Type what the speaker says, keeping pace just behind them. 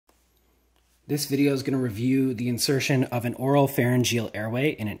This video is going to review the insertion of an oral pharyngeal airway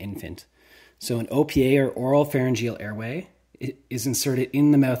in an infant. So an OPA, or oral pharyngeal airway, is inserted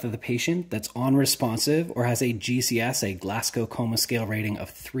in the mouth of the patient that's unresponsive or has a GCS, a Glasgow Coma Scale rating of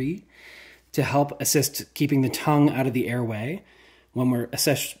 3, to help assist keeping the tongue out of the airway when we're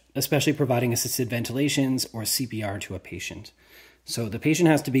especially providing assisted ventilations or CPR to a patient. So the patient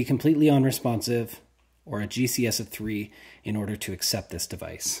has to be completely unresponsive or a GCS of 3 in order to accept this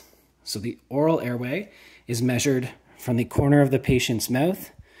device. So the oral airway is measured from the corner of the patient's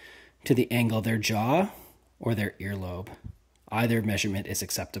mouth to the angle of their jaw or their earlobe. Either measurement is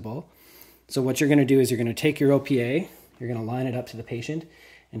acceptable. So what you're going to do is you're going to take your OPA, you're going to line it up to the patient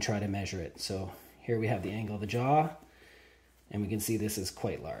and try to measure it. So here we have the angle of the jaw, and we can see this is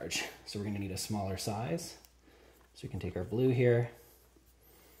quite large. So we're going to need a smaller size. So we can take our blue here.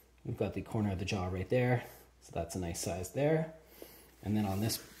 We've got the corner of the jaw right there. So that's a nice size there. And then on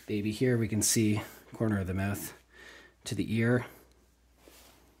this baby here, we can see corner of the mouth to the ear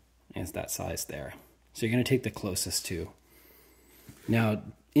is that size there. So you're going to take the closest two. Now,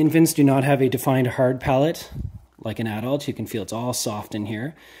 infants do not have a defined hard palate like an adult. You can feel it's all soft in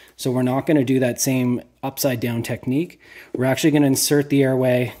here. So we're not going to do that same upside down technique. We're actually going to insert the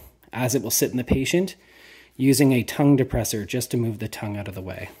airway as it will sit in the patient using a tongue depressor just to move the tongue out of the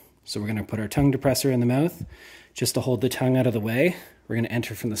way. So we're going to put our tongue depressor in the mouth just to hold the tongue out of the way. We're going to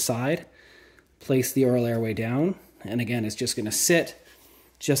enter from the side, place the oral airway down, and again, it's just going to sit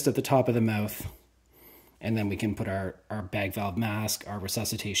just at the top of the mouth, and then we can put our bag valve mask, our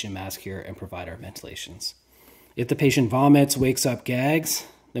resuscitation mask here, and provide our ventilations. If the patient vomits, wakes up, gags,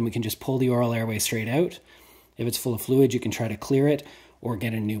 then we can just pull the oral airway straight out. If it's full of fluid, you can try to clear it or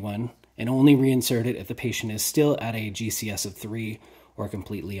get a new one, and only reinsert it if the patient is still at a GCS of 3 or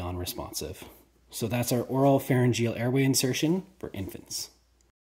completely unresponsive. So that's our oral pharyngeal airway insertion for infants.